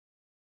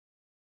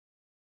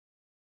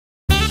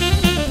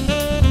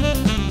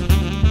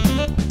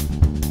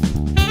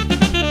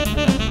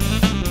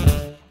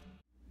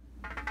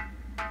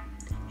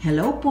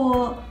Hello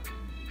po!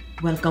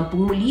 Welcome po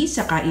muli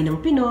sa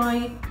Kainang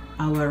Pinoy.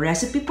 Our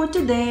recipe for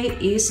today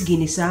is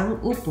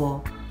Ginisang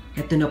Upo.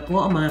 Ito na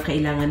po ang mga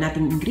kailangan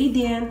nating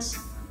ingredients.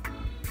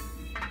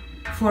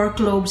 4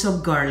 cloves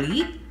of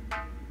garlic,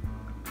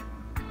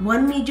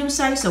 1 medium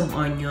size of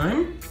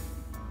onion,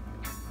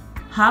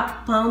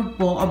 ½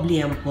 pound po of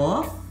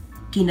liempo,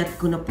 kinat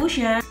ko na po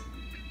siya,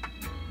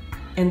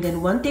 and then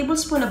 1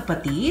 tablespoon of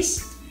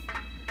patis,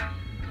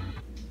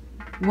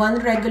 1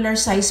 regular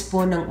size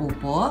po ng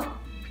upo,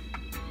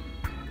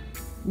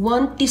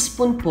 1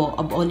 teaspoon po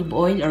of olive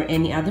oil or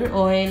any other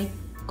oil.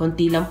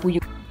 Konti lang po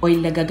yung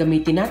oil na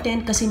gagamitin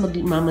natin kasi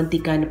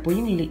magmamantika na po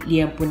yung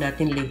liempo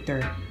natin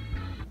later.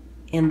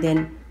 And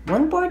then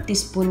 1/4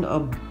 teaspoon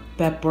of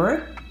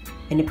pepper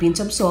and a pinch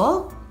of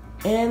salt.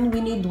 And we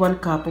need 1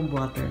 cup of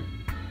water.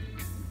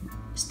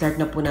 Start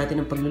na po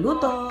natin ang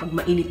pagluluto. Pag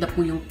mainit na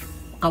po yung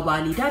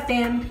kawali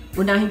natin,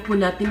 unahin po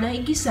natin na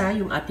igisa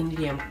yung ating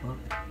liempo.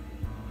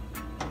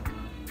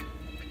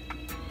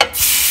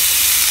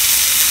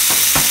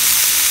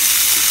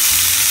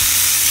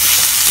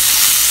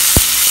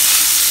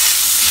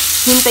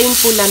 Hintayin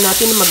po lang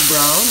natin na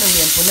mag-brown ang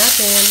liempo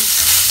natin.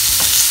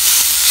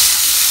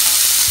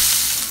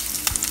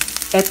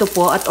 Eto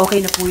po, at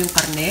okay na po yung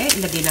karne.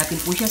 Ilagay natin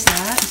po siya sa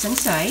isang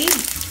side.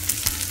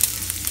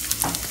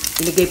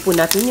 Ilagay po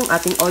natin yung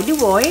ating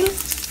olive oil.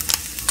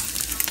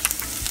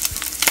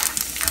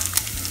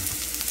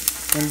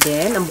 And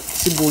then, ang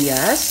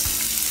sibuyas.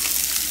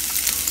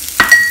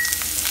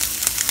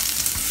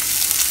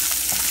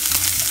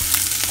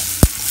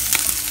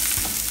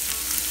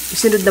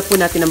 Isunod na po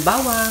natin ang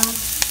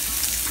bawang.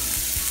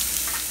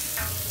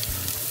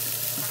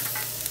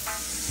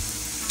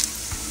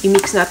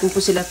 I-mix natin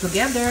po sila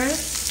together.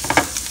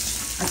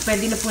 At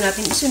pwede na po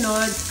natin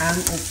isunod ang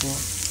upo.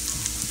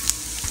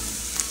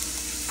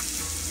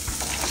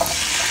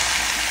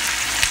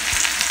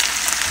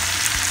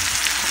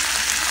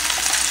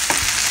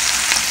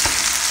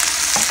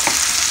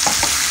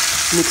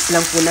 Mix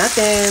lang po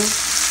natin.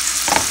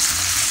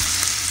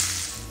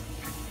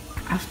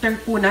 After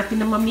po natin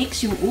na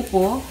ma-mix yung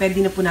upo,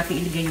 pwede na po natin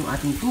ilagay yung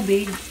ating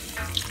tubig.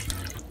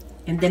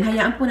 And then,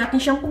 hayaan po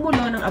natin siyang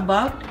kumulo ng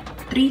about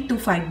 3 to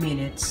 5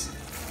 minutes.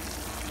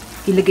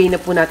 Ilagay na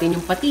po natin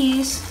yung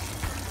patis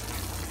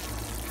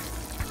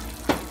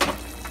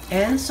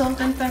and salt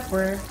and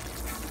pepper.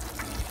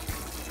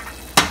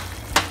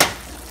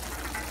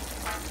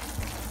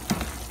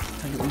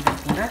 Haluin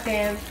po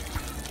natin.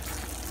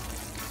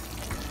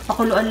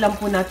 Pakuluan lang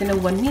po natin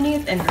ng 1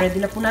 minute and ready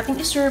na po natin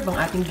iserve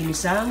ang ating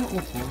ginisang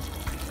upo.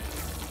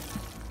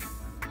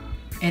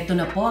 Ito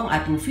na po ang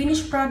ating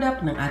finished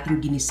product ng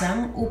ating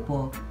ginisang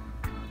upo.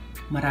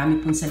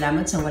 Marami pong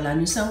salamat sa wala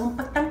niyong sawang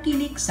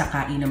pagtangkilik sa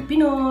Kainang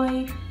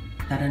Pinoy.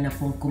 Tara na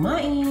pong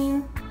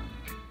kumain!